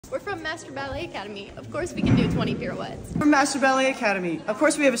We're from Master Ballet Academy. Of course we can do 20 pirouettes. From Master Ballet Academy. Of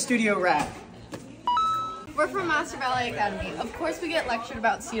course we have a studio rack. We're from Master Ballet Academy. Of course we get lectured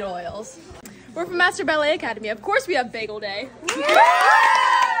about seed oils. We're from Master Ballet Academy. Of course we have Bagel Day.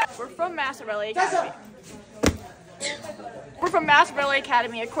 We're from Master Ballet Academy. We're from Master Ballet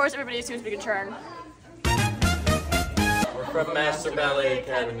Academy. Of course everybody assumes we can turn. We're from Master Ballet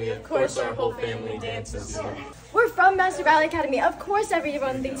Academy. Of course our whole family dances. We're from Master Ballet Academy. Of course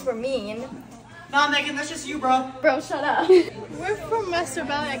everyone thinks we're mean. Nah, Megan, that's just you, bro. Bro, shut up. We're from Master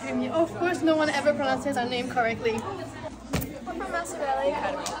Ballet Academy. Of course no one ever pronounces our name correctly. We're from Master Ballet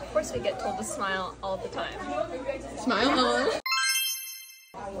Academy. Of course we get told to smile all the time. Smile on.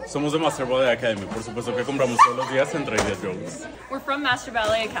 Somos de Master Ballet Academy, por supuesto que compramos todos los días en Trader Joe's. We're from Master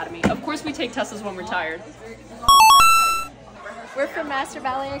Ballet Academy. Of course we take Teslas when we're tired. We're from Master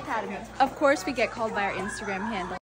Ballet Academy. Of course we get called by our Instagram handle.